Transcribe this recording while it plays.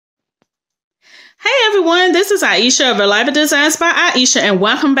Hey everyone, this is Aisha of Reliable Designs by Aisha, and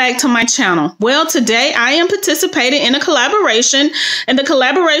welcome back to my channel. Well, today I am participating in a collaboration, and the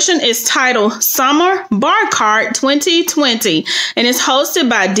collaboration is titled Summer Bar Cart 2020, and it's hosted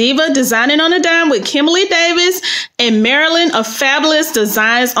by Diva, Designing on a Dime with Kimberly Davis, and Marilyn of Fabulous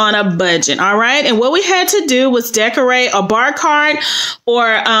Designs on a Budget. All right, and what we had to do was decorate a bar cart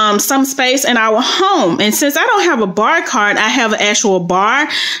or some space in our home. And since I don't have a bar cart, I have an actual bar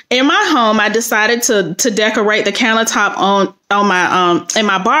in my home. I decided to decorate the countertop on my in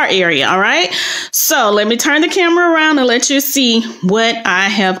my bar area. All right, so let me turn the camera around and let you see what I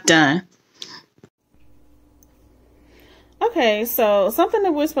have done. Okay, so something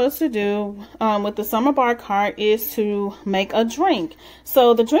that we're supposed to do with the summer bar cart is to make a drink.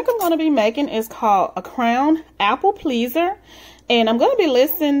 So the drink I'm going to be making is called a Crown Apple Pleaser. And I'm going to be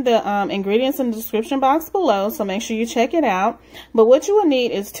listing the ingredients in the description box below, so make sure you check it out. But what you will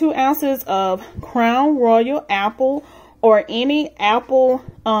need is 2 ounces of Crown Royal Apple or any apple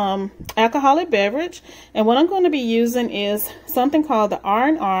alcoholic beverage. And what I'm going to be using is something called the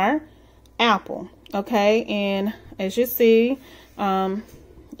R&R apple. Okay, and as you see,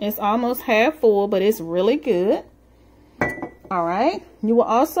 it's almost half full, but it's really good. All right, you will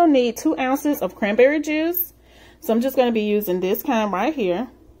also need 2 ounces of cranberry juice. So I'm just going to be using this kind right here.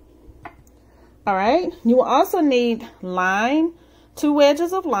 All right. You will also need lime, 2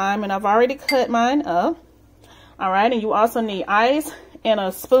 wedges of lime, and I've already cut mine up. All right. And you also need ice and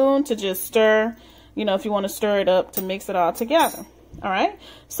a spoon to just stir, you know, if you want to stir it up to mix it all together. All right.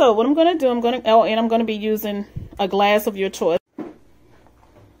 So what I'm going to do, I'm going to be using a glass of your choice.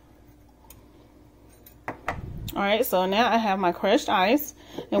 All right, so now I have my crushed ice,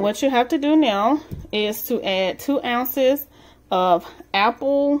 and what you have to do now is to add 2 ounces of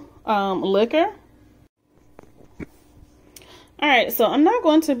apple liquor. All right, so I'm not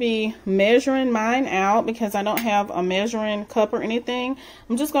going to be measuring mine out because I don't have a measuring cup or anything.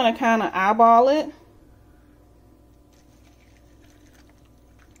 I'm just going to kind of eyeball it.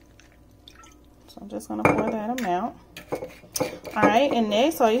 So I'm just going to pour that amount. All right, and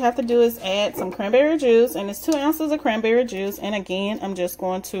next all you have to do is add some cranberry juice, and it's 2 ounces of cranberry juice. And again, I'm just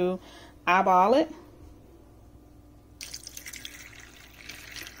going to eyeball it.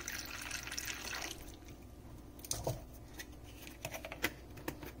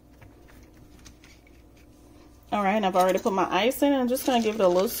 All right, and I've already put my ice in, and I'm just going to give it a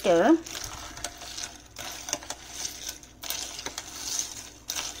little stir.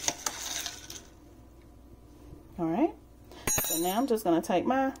 All right. So now I'm just going to take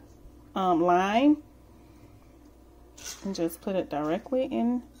my lime and just put it directly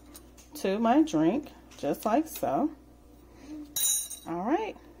into my drink, just like so. All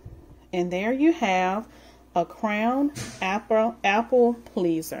right. And there you have a Crown Apple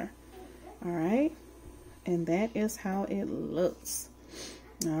Pleaser. All right. And that is how it looks.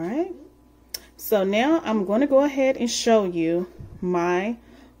 All right. So now I'm going to go ahead and show you my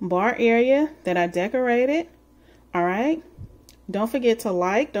bar area that I decorated. All right. Don't forget to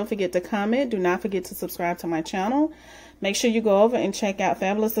like, don't forget to comment, do not forget to subscribe to my channel. Make sure you go over and check out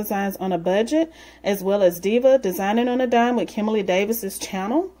Fabulous Designs on a Budget, as well as Diva, Designing on a Dime with Kimberly Davis's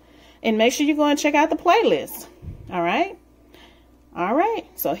channel. And make sure you go and check out the playlist. All right. All right.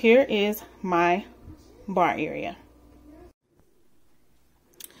 So here is my bar area.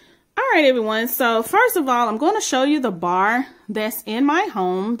 All right, everyone. So first of all, I'm going to show you the bar that's in my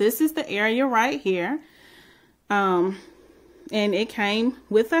home. This is the area right here. And it came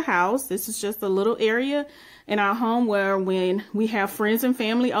with the house. This is just a little area in our home where when we have friends and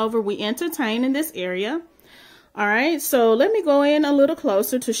family over, we entertain in this area. All right, so let me go in a little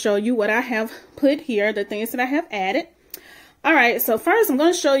closer to show you what I have put here, the things that I have added. All right, so first I'm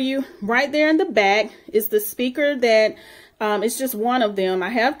going to show you right there in the back is the speaker that it's just one of them. I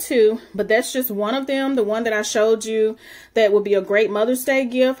have 2, but that's just one of them. The one that I showed you that would be a great Mother's Day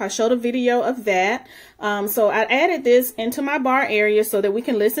gift. I showed a video of that. So I added this into my bar area so that we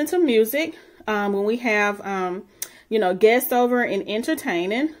can listen to music when we have, you know, guests over and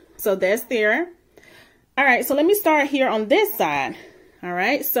entertaining. So that's there. All right, so let me start here on this side. All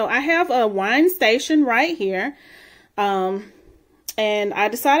right, so I have a wine station right here. And I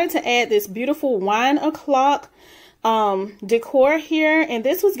decided to add this beautiful wine o'clock decor here, and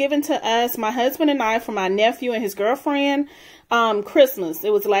this was given to us, my husband and I, from my nephew and his girlfriend, Christmas.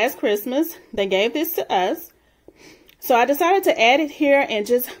 It was last Christmas. They gave this to us, so I decided to add it here and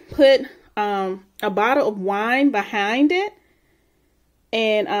just put a bottle of wine behind it.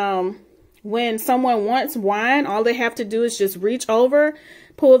 And when someone wants wine, all they have to do is just reach over,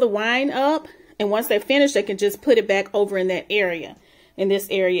 pull the wine up, and once they finish, they can just put it back over in that area, in this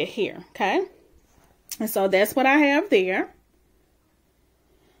area here. Okay. And so that's what I have there.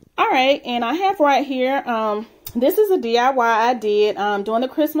 All right, and I have right here, this is a DIY I did during the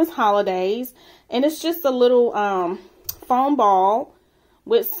Christmas holidays. And it's just a little foam ball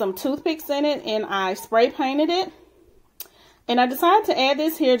with some toothpicks in it, and I spray painted it. And I decided to add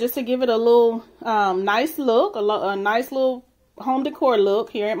this here just to give it a little nice look, a nice little home decor look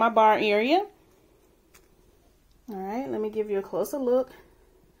here at my bar area. All right, let me give you a closer look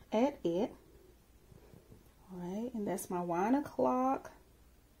at it. All right, and that's my wine o'clock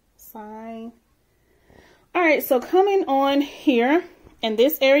sign. All right, so coming on here in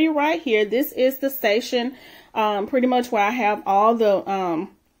this area right here, this is the station pretty much where I have all the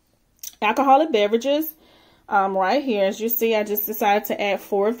alcoholic beverages right here. As you see, I just decided to add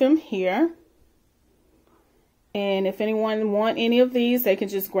 4 of them here. And if anyone want any of these, they can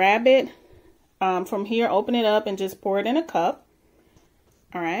just grab it from here, open it up, and just pour it in a cup.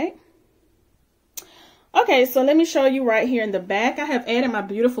 All right. Okay, so let me show you right here in the back. I have added my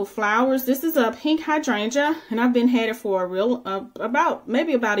beautiful flowers. This is a pink hydrangea, and I've been had it for a real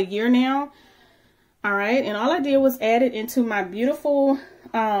maybe about a year now. All right, and all I did was add it into my beautiful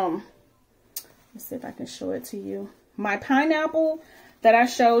let's see if I can show it to you. My pineapple that I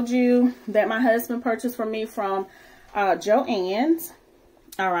showed you that my husband purchased for me from Joann's.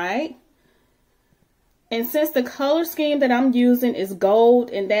 All right. And since the color scheme that I'm using is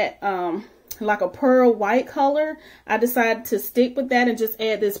gold and that like a pearl white color, I decided to stick with that and just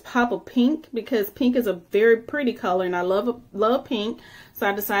add this pop of pink, because pink is a very pretty color and I love pink. So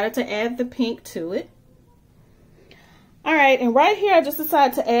I decided to add the pink to it. All right, and right here I just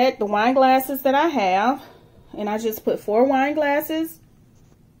decided to add the wine glasses that I have, and I just put 4 wine glasses.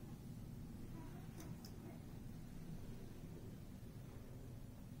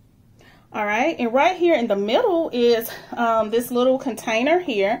 All right, and right here in the middle is this little container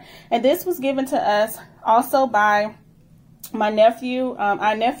here, and this was given to us also by my nephew,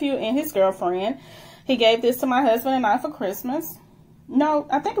 our nephew and his girlfriend. He gave this to my husband and I for Christmas. No,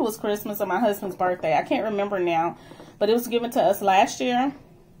 I think it was Christmas or my husband's birthday. I can't remember now, but it was given to us last year.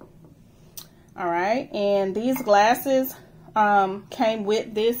 All right, and these glasses came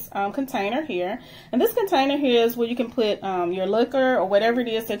with this container here, and this container here is where you can put your liquor or whatever it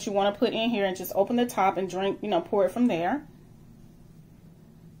is that you want to put in here, and just open the top and drink, pour it from there.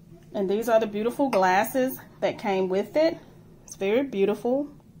 And these are the beautiful glasses that came with it. It's very beautiful.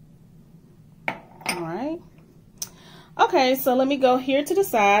 All right, okay, so let me go here to the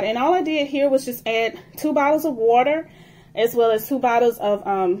side, and all I did here was just add 2 bottles of water, as well as 2 bottles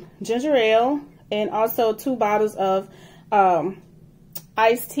of ginger ale, and also 2 bottles of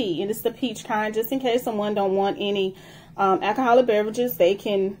iced tea, and it's the peach kind, just in case someone don't want any alcoholic beverages. They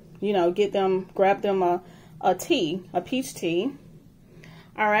can, grab them a peach tea.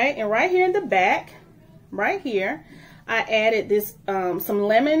 All right, and right here in the back, right here, I added this some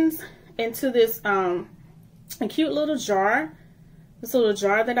lemons into this a cute little jar, this little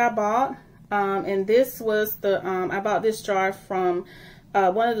jar that I bought, and this was the I bought this jar from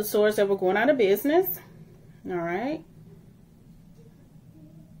one of the stores that were going out of business. All right.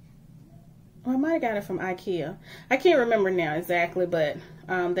 Oh, I might have got it from IKEA. I can't remember now exactly, but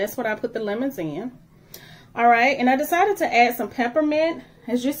that's what I put the lemons in. All right, and I decided to add some peppermint.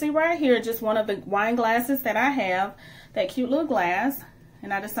 As you see right here, just one of the wine glasses that I have, that cute little glass,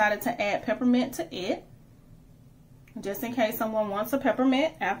 and I decided to add peppermint to it, just in case someone wants a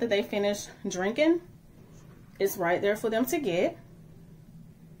peppermint after they finish drinking. It's right there for them to get.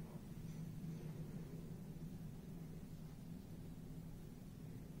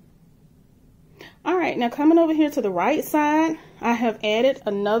 All right, now coming over here to the right side, I have added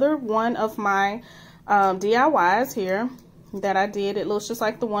another one of my DIYs here that I did. It looks just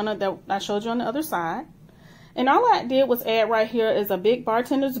like the one that I showed you on the other side. And all I did was add right here is a big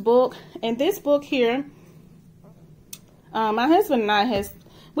bartender's book. And this book here, my husband and I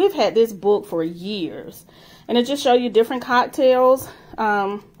we've had this book for years. And it just shows you different cocktails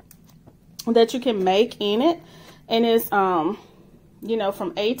that you can make in it. And it's, from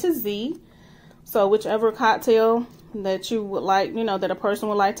A to Z. So whichever cocktail that you would like, that a person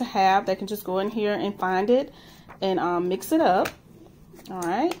would like to have, they can just go in here and find it and mix it up. All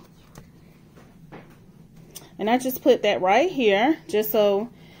right. And I just put that right here just so,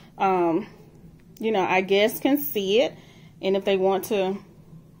 our guests can see it. And if they want to,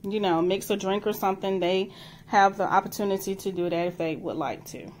 mix a drink or something, they have the opportunity to do that if they would like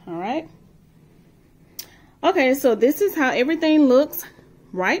to. All right. Okay, so this is how everything looks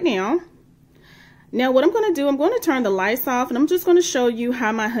right now. Now what I'm going to do, I'm going to turn the lights off, and I'm just going to show you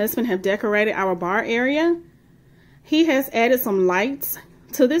how my husband have decorated our bar area. He has added some lights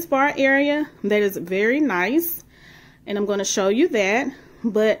to this bar area that is very nice, and I'm going to show you that.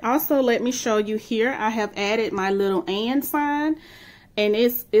 But also let me show you here, I have added my little and sign, and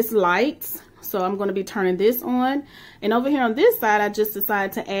it's lights. So I'm going to be turning this on. And over here on this side, I just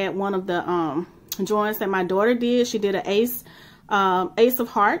decided to add one of the drawings that my daughter did. She did an ace of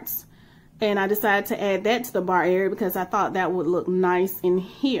hearts, and I decided to add that to the bar area because I thought that would look nice in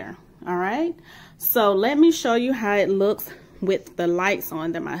here. All right, so let me show you how it looks with the lights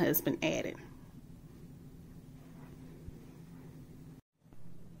on that my husband added.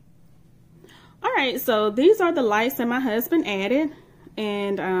 All right, so these are the lights that my husband added,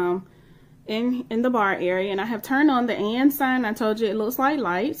 and in the bar area, and I have turned on the and sign. I told you it looks like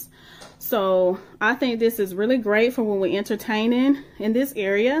lights. So I think this is really great for when we're entertaining in this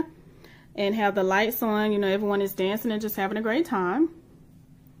area and have the lights on. You know, everyone is dancing and just having a great time.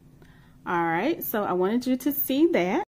 All right, so I wanted you to see that.